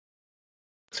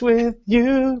dance with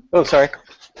you. Oh, sorry.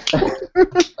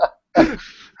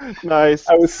 Nice.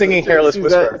 I was singing Hairless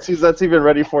Whisper. Suzette's even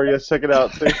ready for you. Check it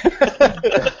out.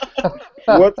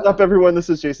 What's up, everyone? This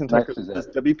is Jason Tucker. This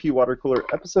is WP Water Cooler,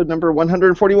 episode number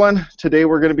 141. Today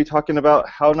we're going to be talking about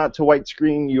how not to white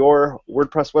screen your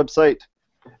WordPress website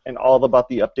and all about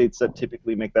the updates that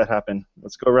typically make that happen.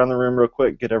 Let's go around the room real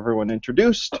quick, get everyone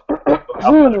introduced.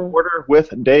 Alphabetical order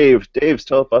with Dave. Dave,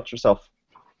 tell us about yourself.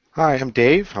 Hi, I'm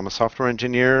Dave. I'm a software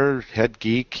engineer, head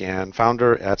geek, and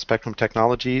founder at Spectrum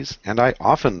Technologies, and I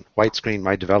often white screen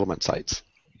my development sites.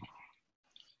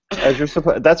 As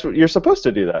that's what you're supposed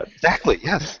to do that. Exactly,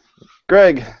 yes.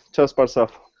 Greg, tell us about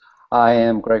yourself. I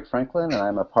am Greg Franklin, and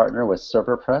I'm a partner with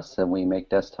ServerPress, and we make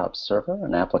Desktop Server,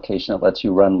 an application that lets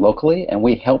you run locally, and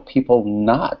we help people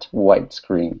not white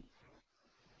screen.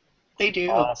 They do.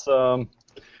 Awesome.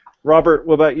 Robert,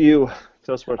 what about you?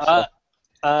 Tell us about yourself.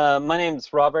 My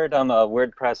name's Robert. I'm a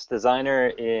WordPress designer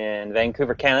in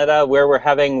Vancouver, Canada, where we're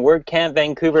having WordCamp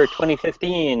Vancouver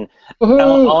 2015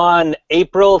 on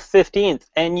April 15th.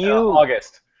 And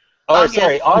August. Oh,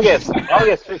 sorry, August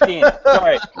 15th.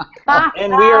 Sorry.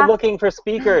 And we are looking for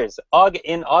speakers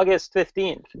in August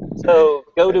 15th. So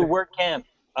go to WordCamp,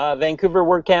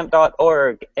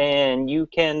 vancouverwordcamp.org, and you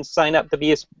can sign up to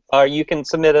be you can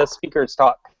submit a speaker's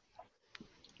talk.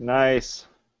 Nice.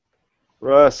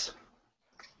 Russ.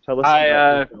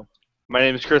 Hi, my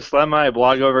name is Chris Lemma. I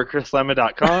blog over at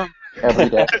chrislemma.com. Every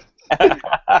day.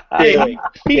 Hey,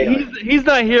 he's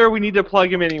not here. We need to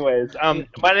plug him anyways.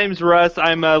 My name's Russ.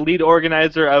 I'm a lead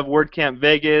organizer of WordCamp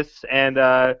Vegas, and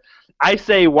I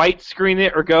say white screen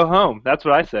it or go home. That's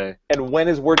what I say. And when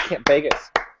is WordCamp Vegas?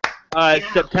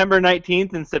 September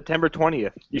 19th and September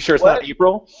 20th. You sure it's not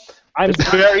April? I'm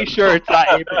very sure it's not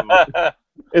April.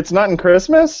 It's not in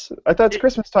Christmas? I thought it's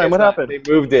Christmas time. What happened? They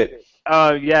moved it.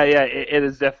 Yeah, it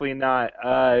is definitely not.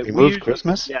 They moved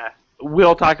Christmas? Yeah.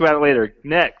 We'll talk about it later.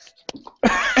 Next.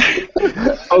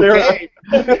 Okay.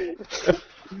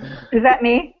 Is that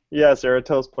me? Yeah, Sarah,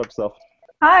 tell us about yourself.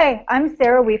 Hi, I'm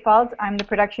Sarah Weefald. I'm the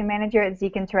production manager at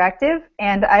Zeek Interactive,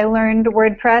 and I learned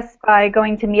WordPress by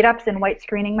going to meetups and white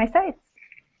screening my sites.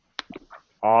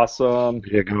 Awesome.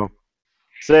 There you go.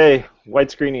 Say,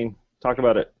 white screening. Talk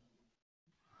about it.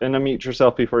 And unmute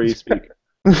yourself before you speak.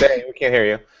 Say, we can't hear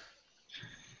you.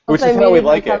 Which Also, is how we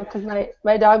like it. Because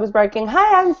my dog was barking,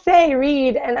 hi, I'm Say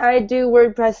Reed, and I do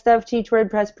WordPress stuff, teach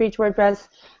WordPress, preach WordPress,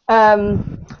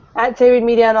 at Say Reed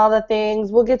Media and all the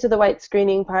things. We'll get to the white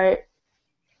screening part.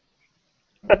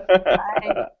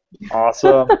 Bye.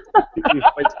 Awesome.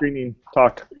 White screening.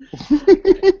 Talk.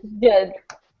 Good.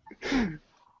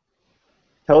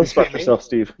 Tell us about yourself,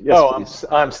 Steve. Yes, please.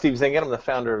 I'm Steve Zingen. I'm the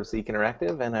founder of Zeek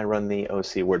Interactive, and I run the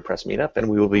OC WordPress meetup, and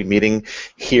we will be meeting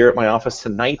here at my office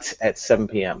tonight at 7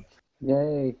 p.m.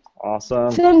 Yay.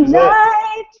 Awesome. Tonight. How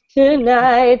about you,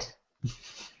 Tonight.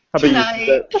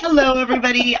 Suzette? Hello,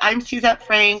 everybody. I'm Suzette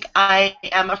Frank. I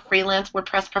am a freelance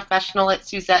WordPress professional at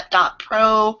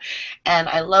Suzette.pro, and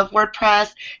I love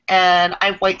WordPress, and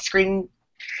I've white screened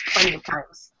plenty of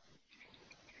times.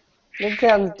 It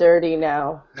sounds dirty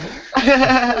now.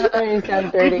 It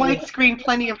sounds dirty. I've white screened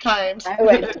plenty of times.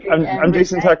 I'm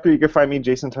Jason Tucker. You can find me,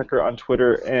 Jason Tucker, on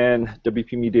Twitter, and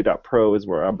WPmedia.pro is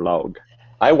where I blog.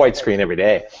 I white screen every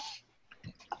day.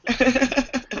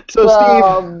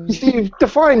 So, Steve,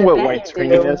 define what white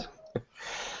screening is.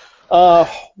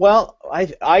 Well,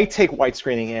 I take white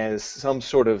screening as some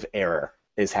sort of error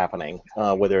is happening,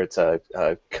 whether it's a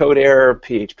code error,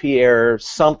 PHP error,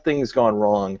 something's gone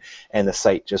wrong, and the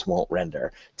site just won't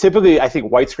render. Typically, I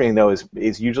think white screening though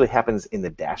is usually happens in the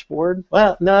dashboard.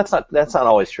 Well, no, that's not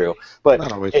always true. But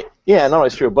Not always. not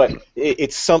always true. But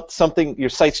it's something your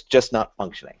site's just not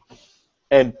functioning.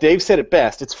 And Dave said it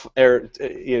best. At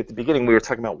the beginning, we were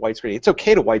talking about white screen. It's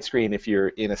okay to white screen if you're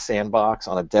in a sandbox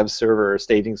on a dev server or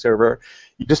staging server.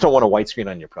 You just don't want to white screen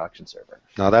on your production server.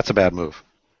 No, that's a bad move.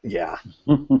 Yeah.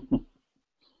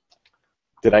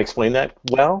 Did I explain that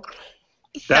well?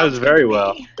 That was very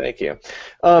well. Thank you.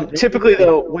 Typically,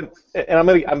 though, I'm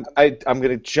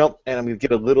gonna jump and I'm gonna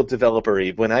get a little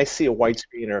developer-y. When I see a white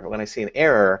screen or when I see an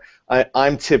error,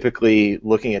 I'm typically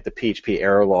looking at the PHP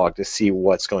error log to see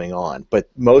what's going on.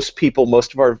 But most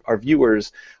of our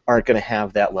viewers aren't going to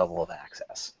have that level of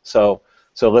access. So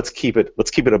let's keep it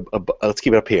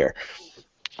up here.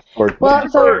 Most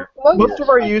of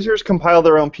our users compile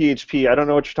their own PHP. I don't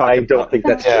know what you're talking about. I don't think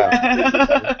that's true.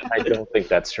 I don't think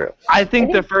that's true. I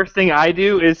think the first thing I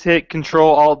do is hit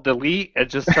Control-Alt-Delete and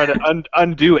just try to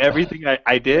undo everything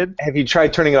I did. Have you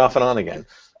tried turning it off and on again?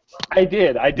 I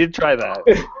did try that.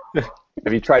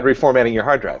 Have you tried reformatting your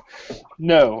hard drive?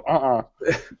 No.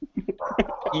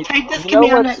 Type this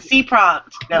command at C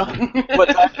prompt. No.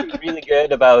 What's actually really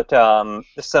good about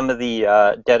some of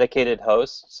the dedicated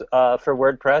hosts for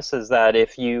WordPress is that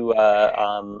if you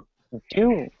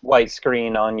do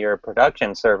widescreen on your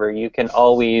production server, you can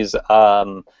always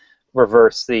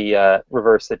reverse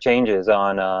the changes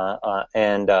on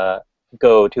and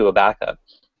go to a backup.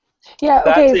 Yeah,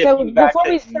 That's okay, if so you before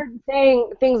we back start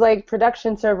saying things like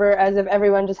production server as if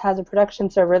everyone just has a production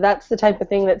server, that's the type of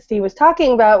thing that Steve was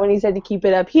talking about when he said to keep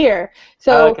it up here.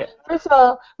 So okay. first of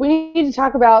all, we need to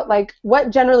talk about like what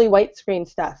generally white screen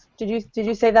stuff. Did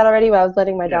you say that already while I was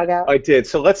letting my dog out? I did.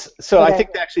 So I Okay.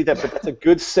 think actually that's a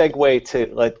good segue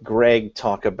to let Greg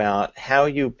talk about how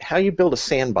you build a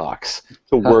sandbox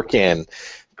to work in.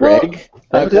 Greg?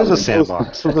 That is a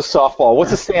sandbox. It was a softball.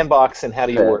 What's a sandbox and how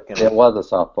do you work in it? It was a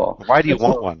softball. Why do you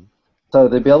want one? So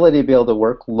the ability to be able to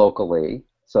work locally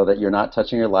so that you're not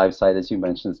touching your live site, as you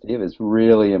mentioned, Steve, is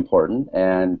really important.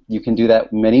 And you can do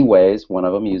that many ways, one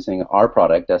of them using our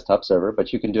product, Desktop Server,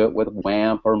 but you can do it with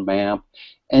WAMP or MAMP,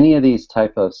 any of these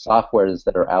type of softwares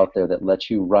that are out there that let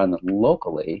you run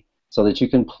locally so that you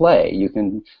can play. You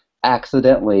can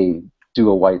accidentally do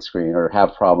a white screen or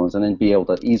have problems and then be able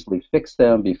to easily fix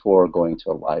them before going to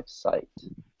a live site.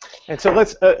 And so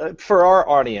let's, for our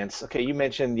audience, okay, you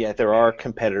mentioned, there are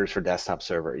competitors for Desktop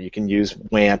Server. You can use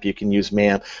WAMP, you can use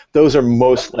MAMP. Those are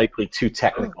most likely too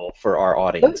technical for our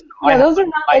audience. Yeah, those are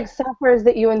not like softwares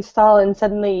that you install and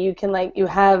suddenly you can you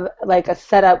have like a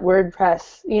setup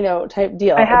WordPress, type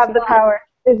deal. I have the power.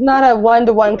 There's not a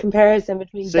one-to-one comparison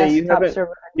between Desktop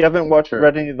Server. You haven't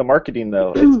read any of the marketing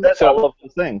though. It says all of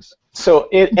those things. So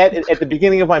at the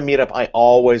beginning of my meetup, I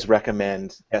always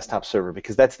recommend Desktop Server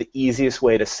because that's the easiest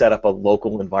way to set up a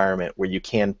local environment where you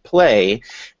can play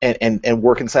and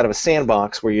work inside of a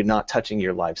sandbox where you're not touching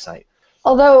your live site.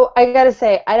 Although I gotta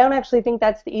say, I don't actually think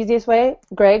that's the easiest way,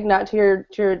 Greg. Not to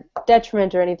your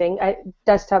detriment or anything.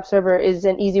 Desktop Server is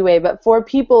an easy way, but for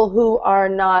people who are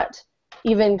not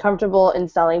even comfortable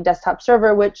installing Desktop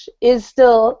Server, which is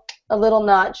still a little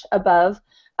notch above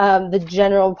the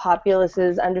general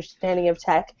populace's understanding of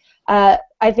tech.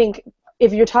 I think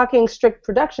if you're talking strict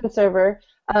production server,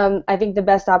 I think the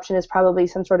best option is probably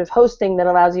some sort of hosting that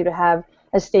allows you to have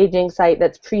a staging site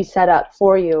that's pre-set up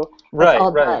for you. That's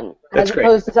all done. That's as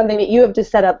opposed to something that you have to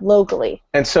set up locally.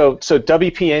 And so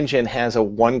WP Engine has a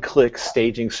one-click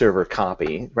staging server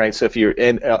copy, right? So if you're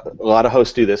in, a lot of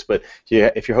hosts do this, but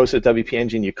if you're hosted at WP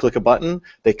Engine, you click a button,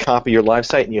 they copy your live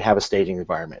site, and you have a staging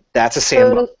environment. That's a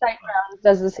sandbox. So SiteGround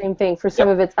does the same thing for some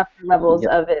of its upper levels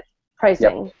of its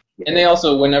pricing. Yep. And they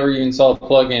also, whenever you install a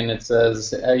plugin, it says,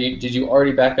 did you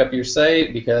already back up your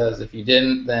site? Because if you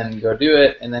didn't, then go do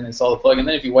it, and then install the plugin.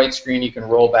 Then if you white screen, you can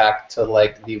roll back to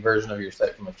the version of your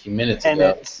site from a few minutes ago. And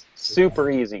it's super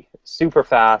easy, super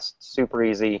fast, super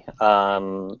easy.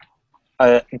 But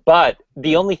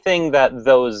the only thing that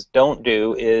those don't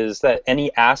do is that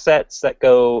any assets that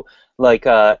go like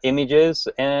images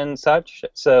and such,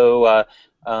 so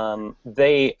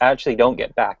they actually don't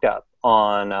get backed up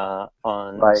on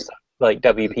stuff like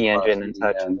WP Engine and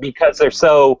such because they're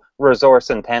so resource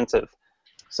intensive.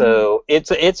 So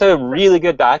it's a really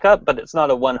good backup, but it's not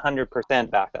a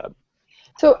 100% backup.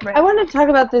 So I want to talk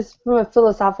about this from a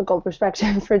philosophical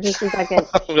perspective for just a second.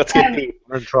 Let's get deep.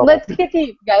 We're in trouble. Let's get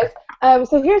deep, guys.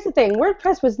 So here's the thing.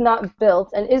 WordPress was not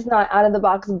built and is not out of the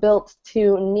box built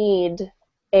to need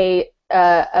a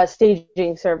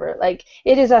staging server. Like,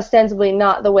 it is ostensibly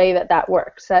not the way that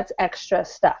works. That's extra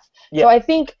stuff. Yeah. So I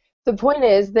think the point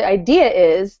is, the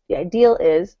ideal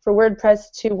is for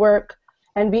WordPress to work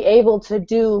and be able to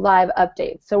do live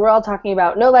updates. So we're all talking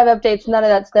about no live updates, none of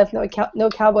that stuff, no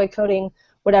cowboy coding,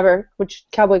 whatever, which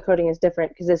cowboy coding is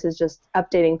different because this is just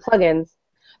updating plugins.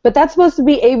 But that's supposed to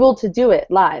be able to do it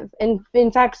live. And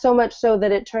in fact, so much so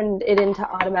that it turned it into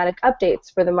automatic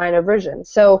updates for the minor version.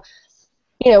 So,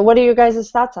 what are your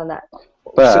guys' thoughts on that?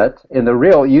 But in the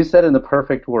real, you said in the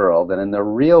perfect world, and in the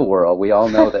real world, we all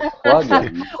know that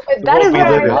plugins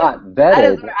are not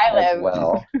vetted as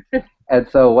well. And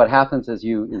so what happens is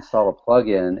you install a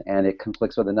plugin, and it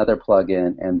conflicts with another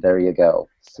plugin, and there you go.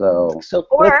 So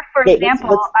or, for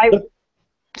example,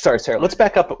 Sorry, Sarah. Let's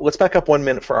back up 1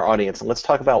 minute for our audience, and let's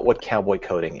talk about what cowboy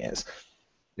coding is.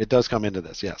 It does come into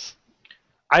this, yes.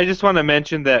 I just want to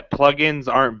mention that plugins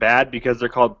aren't bad because they're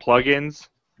called plugins.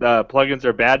 plugins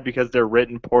are bad because they're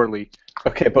written poorly.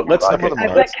 Okay, but let's But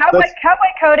cowboy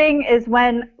coding is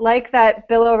when, like that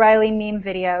Bill O'Reilly meme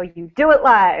video, you do it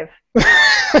live.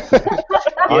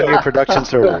 On your production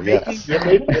server, yes.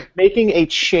 You're making a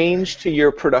change to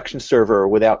your production server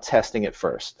without testing it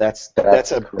first. That's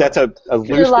a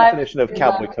loose definition of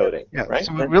cowboy coding. Yeah, right?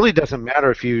 so it really doesn't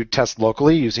matter if you test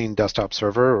locally using desktop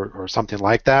server or something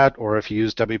like that, or if you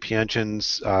use WP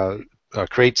Engine's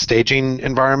create staging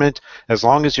environment. As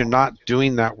long as you're not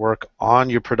doing that work on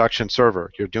your production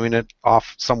server, you're doing it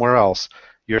off somewhere else,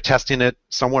 you're testing it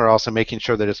somewhere else and making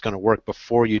sure that it's going to work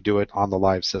before you do it on the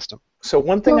live system. So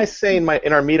one thing I say in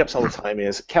our meetups all the time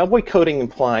is cowboy coding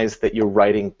implies that you're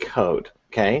writing code,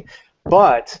 okay?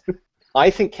 But I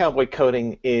think cowboy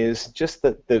coding is just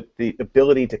the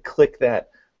ability to click that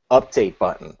update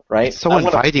button, right? It's so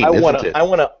inviting, isn't it? I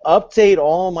want to update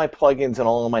all my plugins and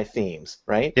all of my themes,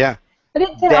 right? Yeah. But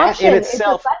it's an that option. in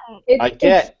itself,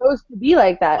 it's supposed to be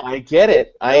like that. I get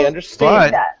it. I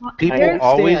understand. But people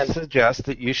always suggest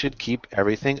that you should keep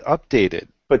everything updated.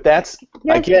 But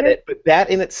I get it. But that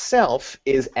in itself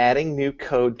is adding new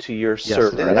code to your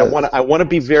server, and I want to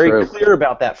be very clear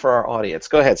about that for our audience.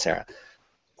 Go ahead, Sarah.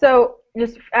 So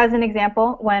just as an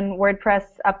example, when WordPress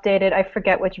updated, I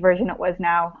forget which version it was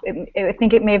now. I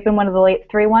think it may have been one of the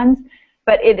late 3 ones.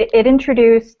 But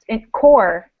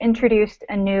Core introduced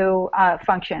a new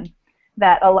function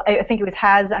that I think it was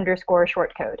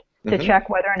has_shortcode to check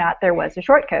whether or not there was a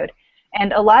shortcode.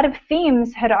 And a lot of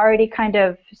themes had already kind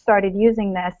of started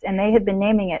using this, and they had been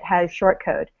naming it has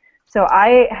shortcode. So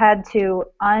I had to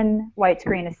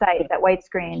un-whitescreen a site that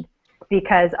whitescreened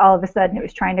because all of a sudden it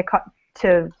was trying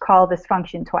to call this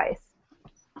function twice.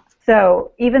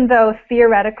 So even though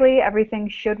theoretically everything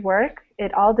should work,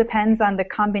 it all depends on the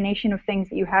combination of things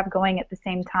that you have going at the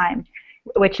same time,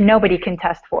 which nobody can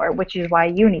test for, which is why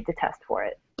you need to test for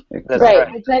it.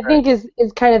 Right, which I think is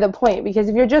kind of the point, because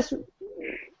if you're just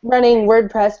running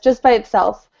WordPress just by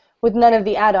itself with none of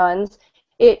the add-ons,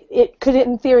 it could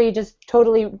in theory just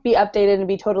totally be updated and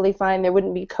be totally fine. There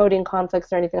wouldn't be coding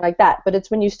conflicts or anything like that. But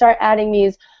it's when you start adding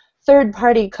these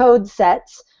third-party code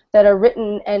sets that are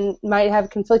written and might have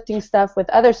conflicting stuff with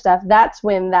other stuff, that's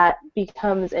when that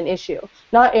becomes an issue.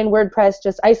 Not in WordPress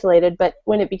just isolated, but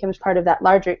when it becomes part of that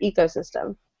larger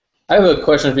ecosystem. I have a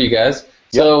question for you guys.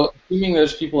 So, assuming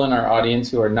there's people in our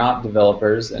audience who are not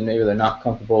developers and maybe they're not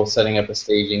comfortable setting up a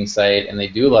staging site and they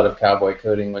do a lot of cowboy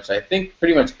coding, which I think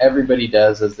pretty much everybody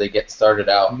does as they get started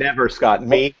out. Never, Scott.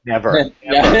 Me? Never.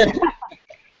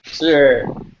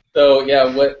 Sure. So yeah,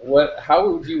 how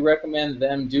would you recommend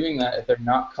them doing that if they're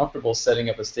not comfortable setting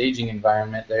up a staging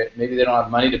environment? Maybe they don't have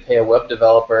money to pay a web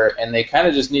developer, and they kind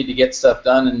of just need to get stuff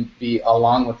done and be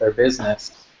along with their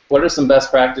business. What are some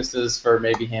best practices for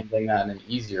maybe handling that in an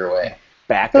easier way?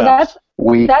 Backup.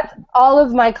 So that's all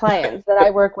of my clients that I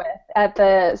work with at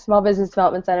the Small Business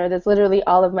Development Center. That's literally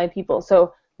all of my people.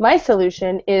 So my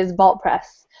solution is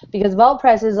VaultPress, because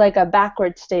VaultPress is like a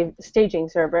backwards staging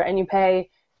server, and you pay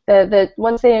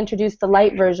once they introduce the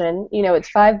light version, it's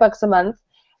 $5 a month,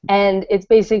 and it's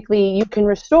basically you can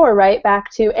restore right back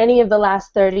to any of the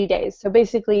last 30 days. So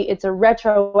basically, it's a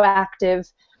retroactive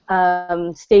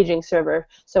staging server.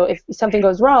 So if something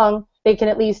goes wrong, they can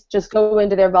at least just go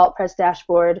into their VaultPress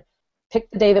dashboard,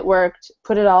 pick the day that worked,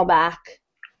 put it all back,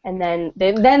 and then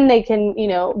they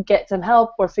can get some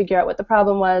help or figure out what the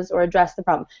problem was or address the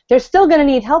problem. They're still going to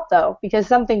need help though, because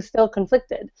something's still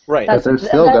conflicted. Right. Because they're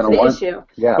still going to want. Issue.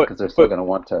 Yeah, because they're still going to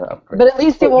want to upgrade. But at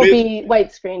least it won't be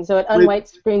white screen, so it unwhite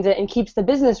screens it and keeps the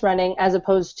business running, as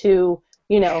opposed to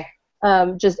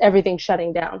just everything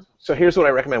shutting down. So here's what I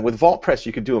recommend. With VaultPress,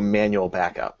 you could do a manual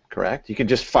backup. Correct? You could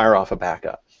just fire off a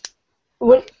backup.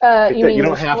 What you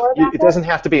don't have. It doesn't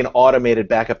have to be an automated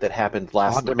backup that happened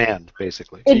last on demand,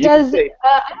 basically. It does.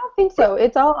 I don't think so.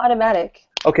 It's all automatic.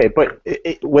 Okay, but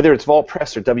whether it's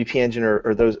VaultPress or WP Engine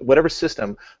or those whatever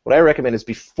system, what I recommend is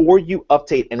before you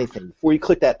update anything, before you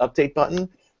click that update button,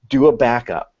 do a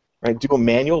backup. Right? Do a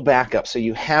manual backup so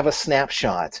you have a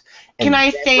snapshot. And Can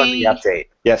I then run the update?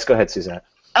 Yes, go ahead, Suzanne.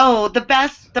 Oh, the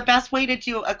best way to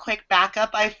do a quick backup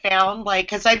I found,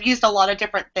 because I've used a lot of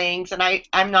different things, and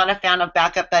I'm not a fan of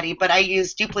Backup Buddy, but I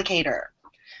use Duplicator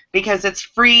because it's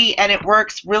free and it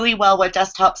works really well with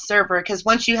desktop server, because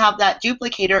once you have that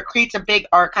duplicator, it creates a big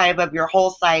archive of your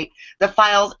whole site, the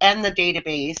files and the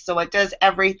database, so it does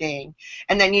everything.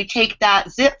 And then you take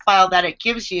that zip file that it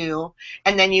gives you,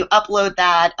 and then you upload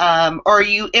that, or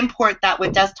you import that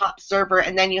with desktop server,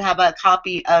 and then you have a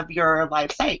copy of your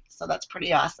live site. So that's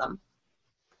pretty awesome.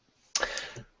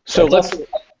 So I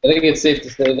think it's safe to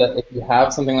say that if you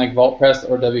have something like VaultPress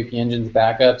or WP Engine's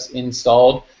backups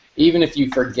installed, even if you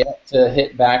forget to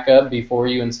hit backup before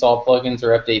you install plugins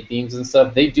or update themes and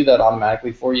stuff, they do that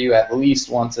automatically for you at least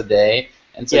once a day,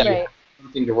 and so you have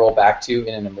something to roll back to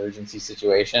in an emergency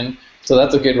situation. So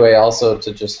that's a good way also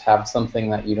to just have something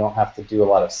that you don't have to do a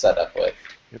lot of setup with.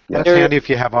 That's handy if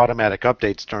you have automatic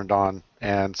updates turned on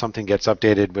and something gets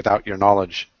updated without your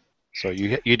knowledge. So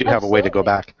you do have a way to go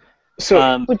back. So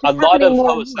a lot of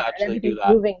hosts actually do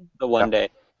that the one day.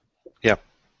 Yeah.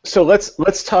 So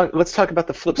let's talk about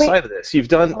the flip side of this. You've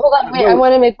done. Hold on, wait. I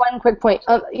want to make one quick point.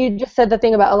 You just said the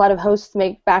thing about a lot of hosts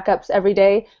make backups every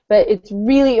day, but it's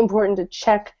really important to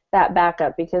check that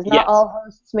backup because not all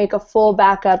hosts make a full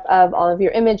backup of all of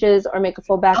your images or make a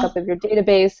full backup of your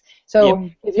database. So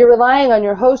if you're relying on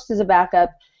your host as a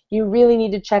backup, you really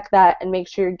need to check that and make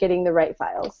sure you're getting the right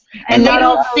files. And they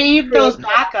don't save those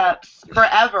backups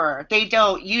forever. They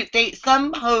don't.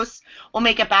 Some hosts will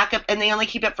make a backup and they only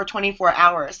keep it for 24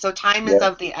 hours. So time is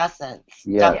of the essence.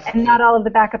 Yes. And not all of the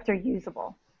backups are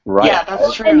usable. Right. Yeah,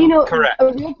 that's true. And you know, Correct.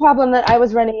 a real problem that I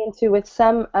was running into with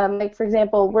some, like for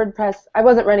example, WordPress, I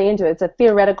wasn't running into it. It's a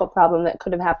theoretical problem that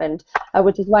could have happened,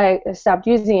 which is why I stopped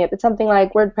using it. But something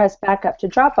like WordPress backup to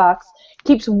Dropbox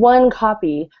keeps one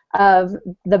copy of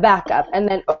the backup and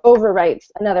then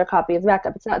overwrites another copy of the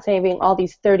backup. It's not saving all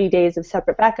these 30 days of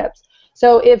separate backups.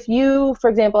 So if you, for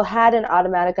example, had an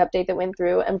automatic update that went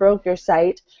through and broke your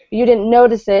site, you didn't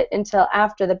notice it until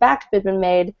after the backup had been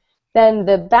made, then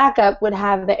the backup would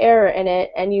have the error in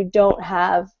it, and you don't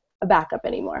have a backup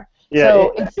anymore. Yeah,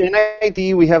 so in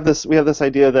ID we have this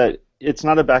idea that it's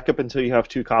not a backup until you have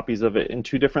two copies of it in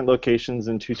two different locations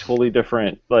and two totally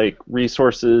different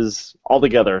resources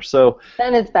altogether. So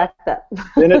then it's backed up.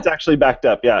 Then it's actually backed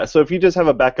up. Yeah. So if you just have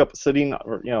a backup sitting,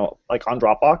 like on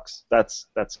Dropbox, that's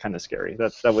kind of scary.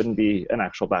 That wouldn't be an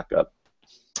actual backup.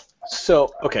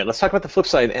 So, okay, let's talk about the flip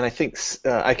side, and I think,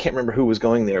 I can't remember who was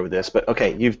going there with this, but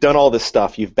okay, you've done all this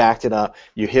stuff, you've backed it up,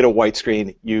 you hit a white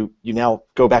screen, you now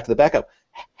go back to the backup.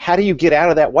 How do you get out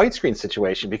of that white screen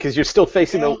situation? Because you're still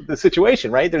facing the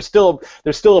situation, right? There's still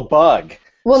a bug.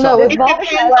 Well, no, with VaultPress,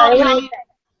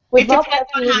 it depends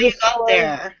on how you got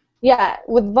there. Yeah,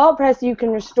 with VaultPress you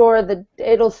can restore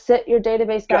it'll sit your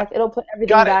database back, it'll put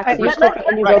everything back, so you start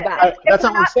and you go back. That's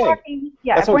what I'm saying.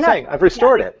 That's what I'm saying. I've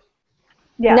restored it.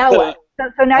 Yeah. Now what?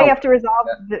 So now you have to resolve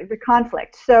the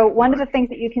conflict. So one of the things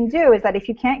that you can do is that if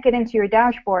you can't get into your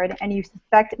dashboard and you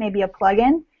suspect it may be a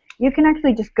plugin, you can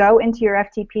actually just go into your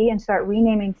FTP and start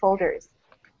renaming folders.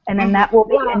 And then that will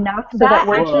be enough so that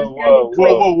WordPress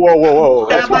Whoa.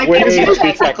 That's way too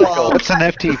technical. What's an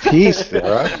FTP,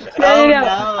 Sarah?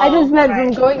 No. I just meant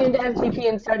from going into FTP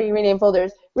and starting rename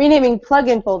folders. Renaming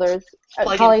plugin folders,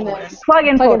 calling them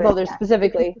plugin folders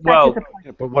specifically. Well,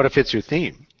 but what if it's your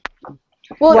theme?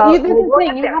 Well, that's the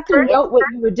thing. You have to note what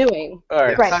you were doing. All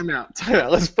right, time out.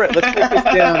 Let's break this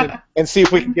down and see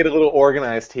if we can get a little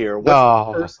organized here.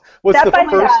 What's the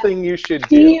first thing you should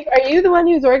do? Steve, are you the one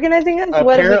who's organizing us?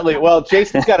 Apparently. Well,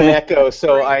 Jason's got an echo,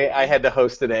 so I had to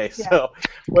host today. Yeah.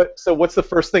 So what's the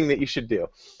first thing that you should do?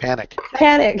 Panic.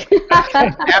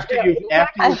 After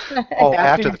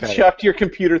you've chucked your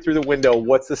computer through the window,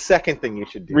 what's the second thing you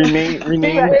should do? Rename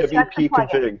WP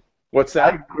config. What's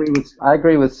that? I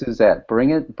agree with Suzette.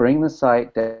 Bring the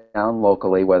site down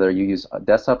locally, whether you use a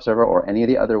desktop server or any of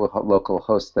the other local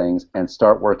host things, and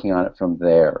start working on it from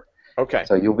there. Okay.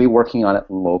 So you'll be working on it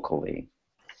locally.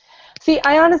 See,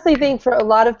 I honestly think for a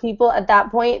lot of people at that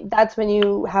point, that's when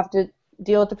you have to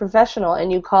deal with the professional,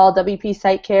 and you call WP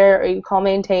Site Care or you call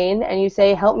Maintain, and you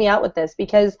say, help me out with this,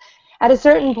 because at a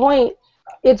certain point,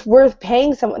 it's worth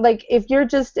paying someone. Like, if you're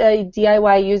just a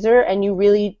DIY user and you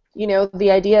really, the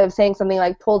idea of saying something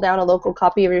like pull down a local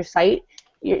copy of your site,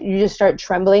 you just start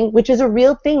trembling, whiwhich is a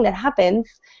real thing that happens.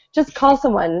 Just call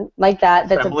someone like that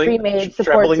that's a pre-made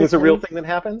support Trembling system. is a real thing that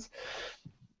happens?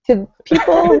 To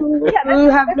people who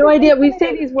have no idea. We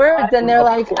say these words and they're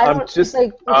like, it's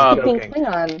like speaking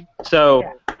Klingon. So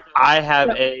I have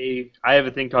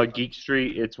a thing called Geek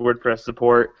Street. It's WordPress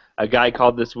support. A guy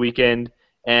called this weekend,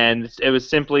 and it was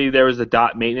simply there was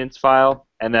a .maintenance file,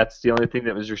 and that's the only thing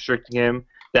that was restricting him.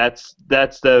 That's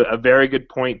a very good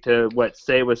point to what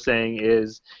Say was saying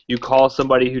is you call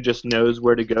somebody who just knows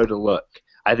where to go to look.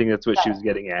 I think that's what she was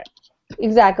getting at.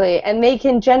 Exactly, and they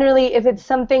can generally, if it's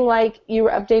something like you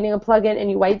were updating a plugin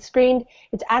and you white screened,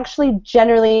 it's actually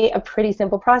generally a pretty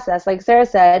simple process. Like Sarah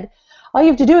said, all you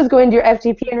have to do is go into your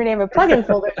FTP and rename a plugin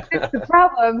folder. Fix the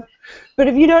problem. But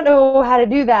if you don't know how to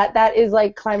do that, that is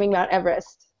like climbing Mount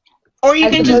Everest. Or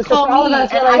you can just call me,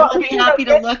 and I will be happy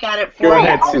to look at it for you. Go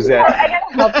ahead, Suzette.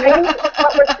 What we're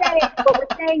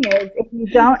saying is, if you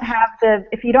don't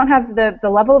have the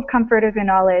level of comfort or the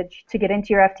knowledge to get into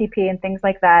your FTP and things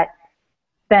like that,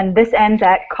 then this ends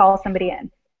at call somebody in.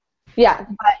 Yeah.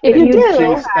 But If you do,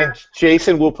 Jason, and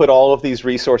Jason will put all of these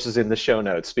resources in the show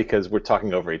notes because we're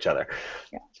talking over each other.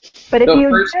 but if So you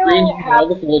first do screen have,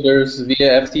 all the folders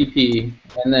via FTP,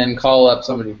 and then call up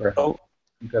somebody for help.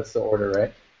 That's the order,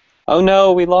 right? Oh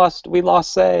no, we lost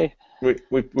Say. We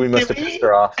must have pissed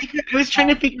her off. I was trying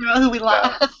to figure out who we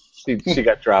lost. She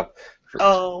got dropped.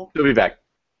 Oh. She'll be back.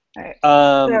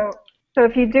 all right. So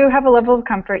if you do have a level of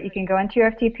comfort, you can go into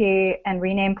your FTP and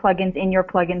rename plugins in your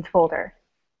plugins folder.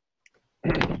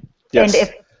 Yes. And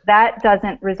if that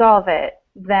doesn't resolve it,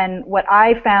 then what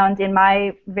I found in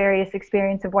my various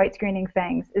experience of white screening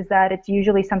things is that it's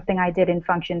usually something I did in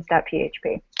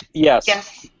functions.php. Yes.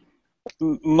 Yes.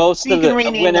 Most You of can the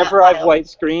rename whenever that I've file. white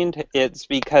screened, it's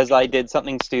because I did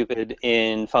something stupid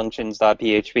in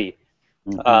functions.php.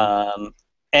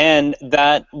 And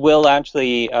that will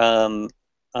actually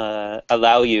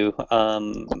allow you,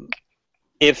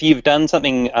 if you've done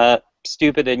something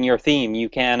stupid in your theme, you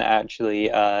can actually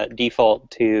default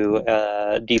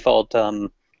to default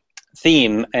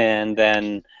theme, and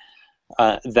then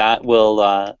that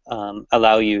will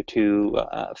allow you to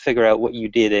figure out what you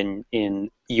did in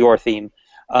your theme.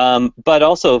 But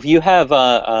also, if you have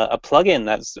a plugin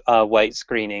that's white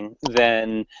screening,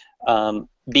 then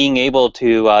being able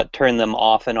to turn them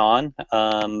off and on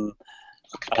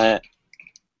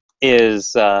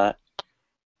is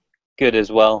good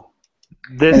as well.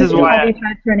 This is Have why. you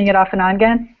tried turning it off and on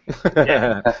again?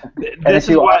 This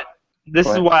is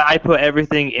why I put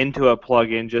everything into a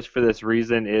plugin just for this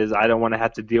reason. Is I don't want to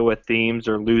have to deal with themes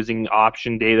or losing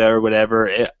option data or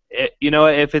whatever.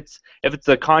 If it's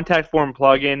a contact form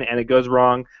plugin and it goes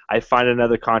wrong, I find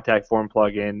another contact form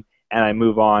plugin and I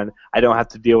move on. I don't have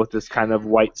to deal with this kind of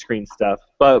white screen stuff,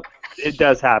 but it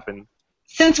does happen.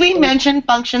 Since we mentioned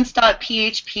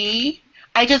functions.php,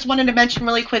 I just wanted to mention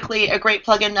really quickly a great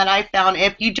plugin that I found.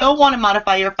 If you don't want to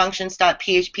modify your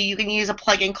functions.php, you can use a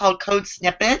plugin called Code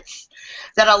Snippets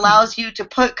that allows you to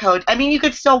put code. I mean, you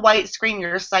could still white screen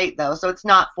your site, though, so it's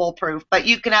not foolproof, but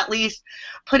you can at least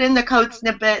put in the code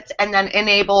snippets and then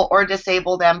enable or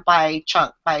disable them by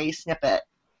chunk, by snippet,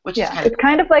 which is kind of it's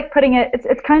kind of like putting it.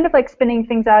 It's kind of like spinning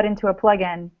things out into a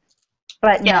plugin,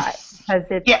 but not, because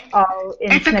it's all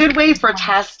in It's a good way for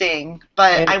testing,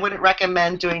 but I wouldn't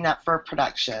recommend doing that for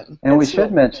production. And we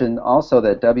should mention also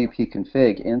that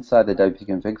wp-config, inside the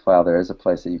wp-config file, there is a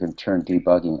place that you can turn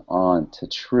debugging on to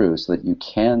true so that you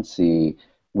can see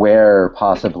where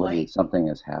possibly something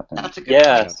has happened. That's a good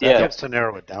That helps to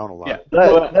narrow it down a lot.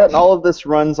 Yeah, all of this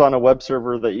runs on a web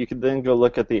server that you can then go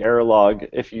look at the error log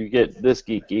if you get this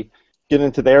geeky. Get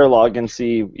into the error log and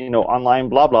see, online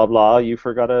blah blah blah, you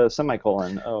forgot a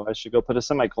semicolon. Oh, I should go put a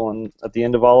semicolon at the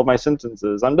end of all of my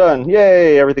sentences. I'm done.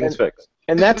 Yay, everything's fixed.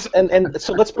 And that's and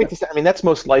so let's break this down. I mean, that's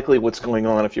most likely what's going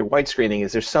on if you're white screening.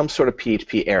 Is there's some sort of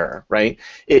PHP error, right?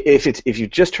 If you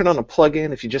just turn on a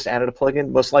plugin, if you just added a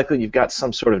plugin, most likely you've got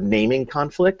some sort of naming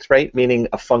conflict, right? Meaning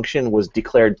a function was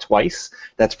declared twice.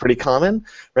 That's pretty common,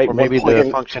 right? Or maybe the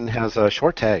function has a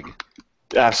short tag.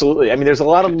 Absolutely. I mean, there's a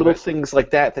lot of little things like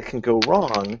that can go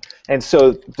wrong, and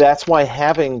so that's why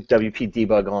having WP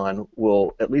debug on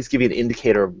will at least give you an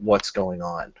indicator of what's going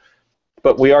on.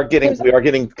 But we are getting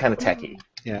kind of techie.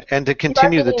 Yeah, and to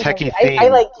continue the techie theme,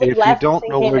 if you don't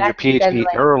know where your PHP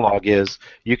error log is,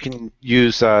 you can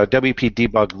use WP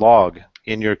debug log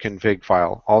in your config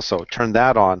file. Also, turn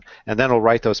that on, and then it'll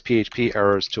write those PHP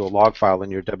errors to a log file in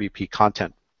your WP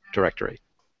content directory.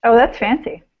 Oh, that's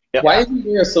fancy. Yep. Why isn't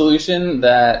there a solution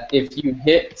that if you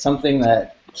hit something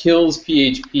that kills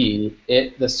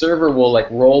PHP, the server will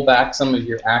roll back some of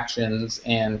your actions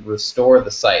and restore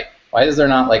the site? Why is there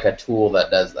not a tool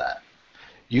that does that?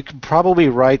 You could probably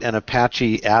write an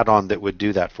Apache add-on that would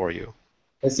do that for you.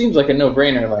 It seems like a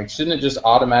no-brainer. Shouldn't it just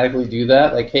automatically do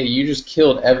that? Hey, you just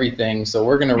killed everything, so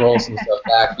we're going to roll some stuff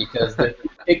back because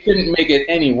it couldn't make it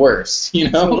any worse,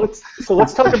 So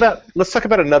let's talk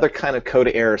about another kind of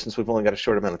code error, since we've only got a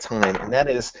short amount of time, and that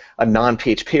is a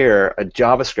non-PHP error, a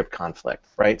JavaScript conflict,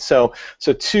 right? So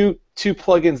two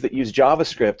plugins that use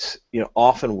JavaScript,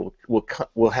 often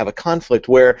will have a conflict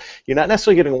where you're not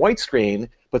necessarily getting a white screen,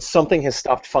 but something has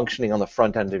stopped functioning on the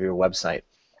front end of your website.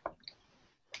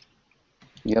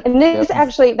 Yep. And that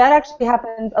actually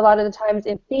happens a lot of the times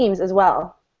in themes as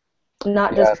well,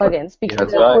 not just plugins,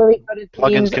 because they're poorly coded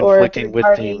themes or conflicting with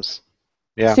themes.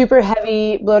 Yeah. Super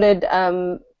heavy, bloated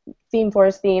theme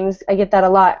forest themes. I get that a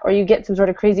lot, or you get some sort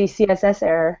of crazy CSS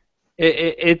error.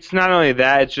 It's not only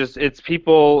that, it's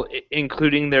people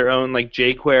including their own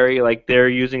jQuery, they're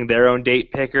using their own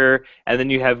date picker, and then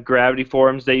you have Gravity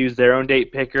Forms, they use their own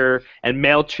date picker, and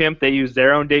MailChimp, they use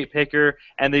their own date picker,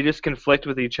 and they just conflict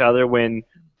with each other when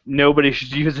nobody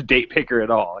should use a date picker at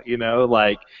all. You know,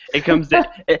 like it comes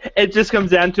it just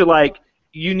comes down to like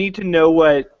you need to know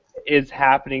what is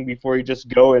happening before you just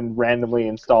go and randomly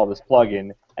install this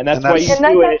plugin, and that's why you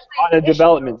do it on a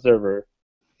development server.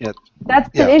 Yeah.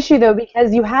 That's an issue, though,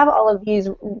 because you have all of these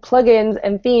plugins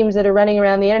and themes that are running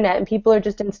around the internet, and people are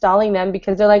just installing them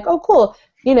because they're like, oh, cool.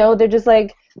 You know, they're just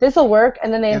like, this will work,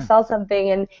 and then they install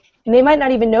something, and they might not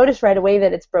even notice right away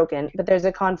that it's broken, but there's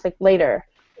a conflict later.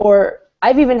 Or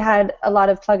I've even had a lot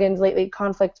of plugins lately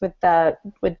conflict with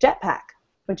Jetpack,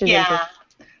 which is interesting.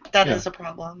 That is a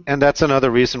problem. And that's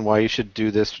another reason why you should do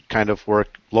this kind of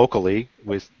work locally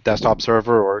with desktop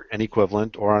server or an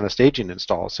equivalent or on a staging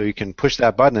install. So you can push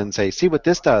that button and say, see what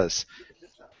this does,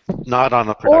 not on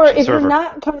a production server. Or if you're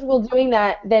not comfortable doing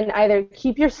that, then either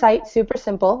keep your site super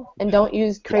simple and don't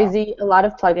use a lot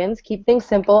of plugins. Keep things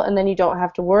simple, and then you don't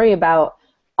have to worry about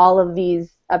all of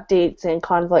these updates and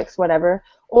conflicts, whatever.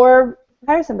 Or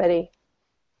hire somebody.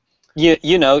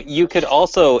 You know, you could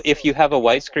also, if you have a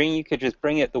white screen, you could just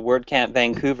bring it to WordCamp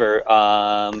Vancouver,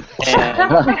 and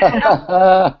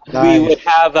we would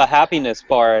have a happiness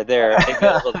bar there.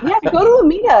 Yeah, go to a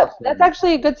meetup. That's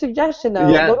actually a good suggestion, though.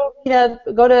 Yeah. Go to a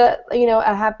meetup. Go to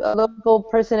a local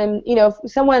person, and if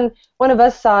one of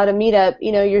us saw at a meetup,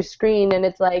 your screen, and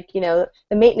it's like the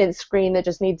maintenance screen that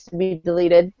just needs to be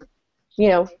deleted.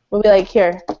 We'll be like,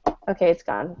 here, okay, it's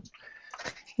gone.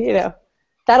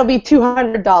 That'll be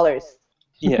 $200.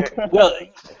 Yeah. Well,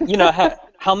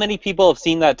 how many people have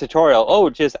seen that tutorial?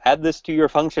 Oh, just add this to your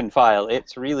function file.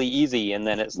 It's really easy, and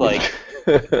then it's like,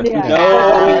 no,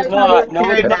 it's not.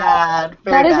 No, it's not.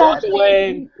 That is Walk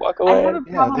away. Walk away. I have a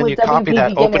problem then with you copy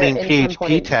that WP opening Beginner in some PHP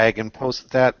points. tag and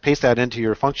paste that into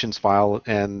your functions file,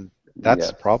 and that's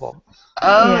the problem.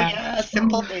 Oh, yeah,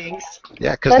 simple things.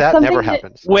 Yeah, because that never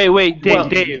happens. Wait,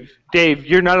 Dave,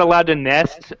 you're not allowed to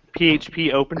nest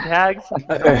PHP open tags?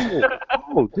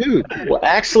 Oh, dude. Well,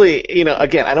 actually,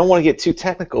 again, I don't want to get too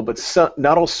technical, but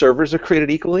not all servers are created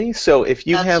equally. So if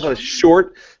you have a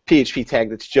short PHP tag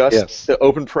that's just the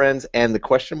open parens and the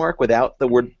question mark without the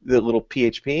little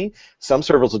PHP, some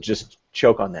servers will just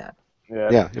choke on that.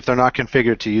 Yeah, if they're not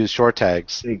configured to use short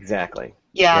tags. Exactly.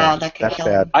 Yeah, that can that's kill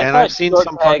bad. them. And I've seen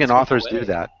some plugin authors do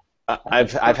that.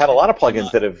 I've had a lot of plugins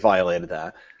that have violated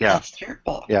that. Yeah. That's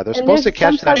terrible. Yeah, they're supposed to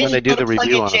catch that when they do the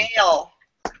review on them.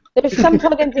 There's some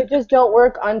plugins that just don't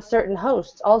work on certain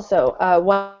hosts also.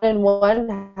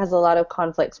 1&1 has a lot of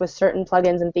conflicts with certain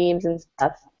plugins and themes and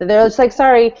stuff. They're just like,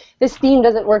 sorry, this theme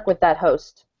doesn't work with that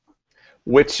host.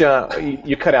 Which,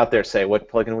 you cut out there, say, what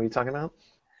plugin were you talking about?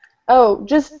 Oh,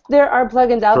 just there are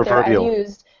plugins out there Proverbial. I've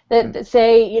used that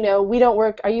say, we don't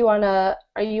work. Are you on a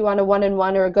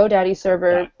 1&1 or a GoDaddy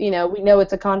server? We know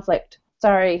it's a conflict.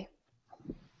 Sorry,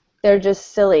 they're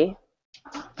just silly.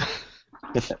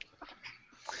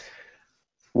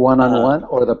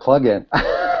 1&1 or the plugin?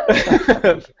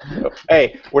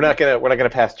 Hey, we're not gonna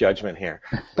pass judgment here.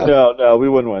 No, we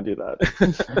wouldn't want to do that.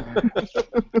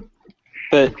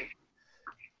 But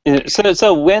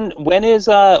so when is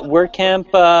WordCamp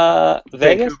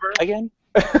Vegas Vancouver? again?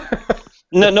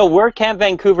 No, WordCamp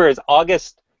Vancouver is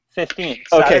August 15th.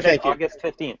 Okay, Saturday, thank you. August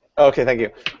 15th. Okay, thank you.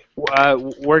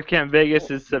 WordCamp Vegas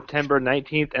is September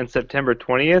 19th and September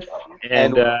 20th,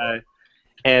 and the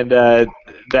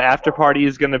after party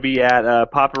is going to be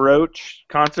at Papa Roach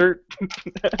concert.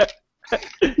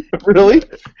 Really?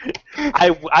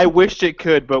 I wished it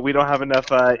could, but we don't have enough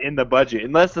in the budget.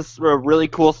 Unless a really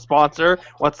cool sponsor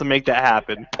wants to make that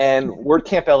happen. And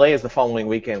WordCamp LA is the following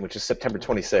weekend, which is September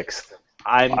 26th.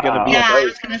 I'm gonna be. Yeah, I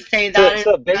was gonna say that.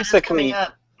 So that is basically, coming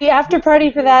up. The after party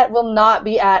for that will not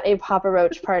be at a Papa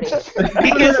Roach party.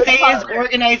 Because Faye is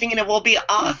organizing and it will be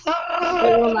awesome.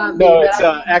 It will not be. No, it's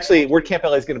actually WordCamp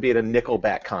LA is going to be at a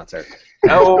Nickelback concert.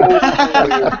 Oh.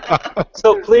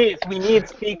 So please, we need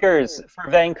speakers for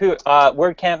Vancouver.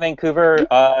 WordCamp Vancouver.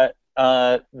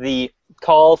 The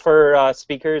call for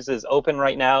speakers is open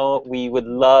right now. We would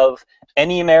love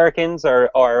any Americans are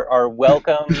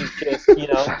welcome. Just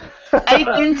I've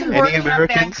been to WordCamp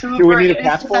Americans? Vancouver. Do we need a It is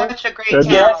passport? such a great town.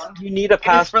 Yes, you need a It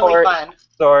is really passport. fun.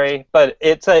 Sorry, but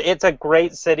it's a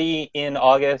great city in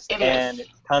August, It and is.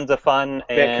 it's tons of fun.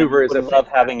 Vancouver is and a would love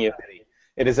having you. city.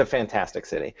 It is a fantastic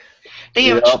city. They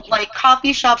have like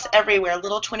coffee shops everywhere,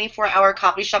 little 24-hour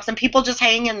coffee shops, and people just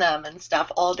hang in them and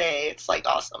stuff all day. It's like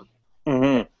awesome.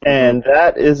 Mm-hmm. And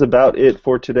that is about it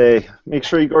for today. Make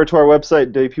sure you go to our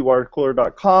website,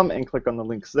 wpwatercooler.com, and click on the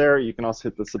links there. You can also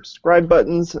hit the subscribe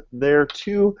buttons there,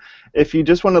 too. If you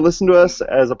just want to listen to us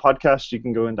as a podcast, you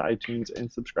can go into iTunes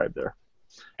and subscribe there.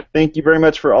 Thank you very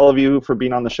much for all of you for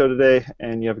being on the show today,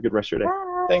 and you have a good rest of your day.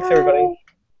 Thanks, everybody.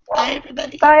 Bye,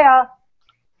 everybody. Bye, y'all.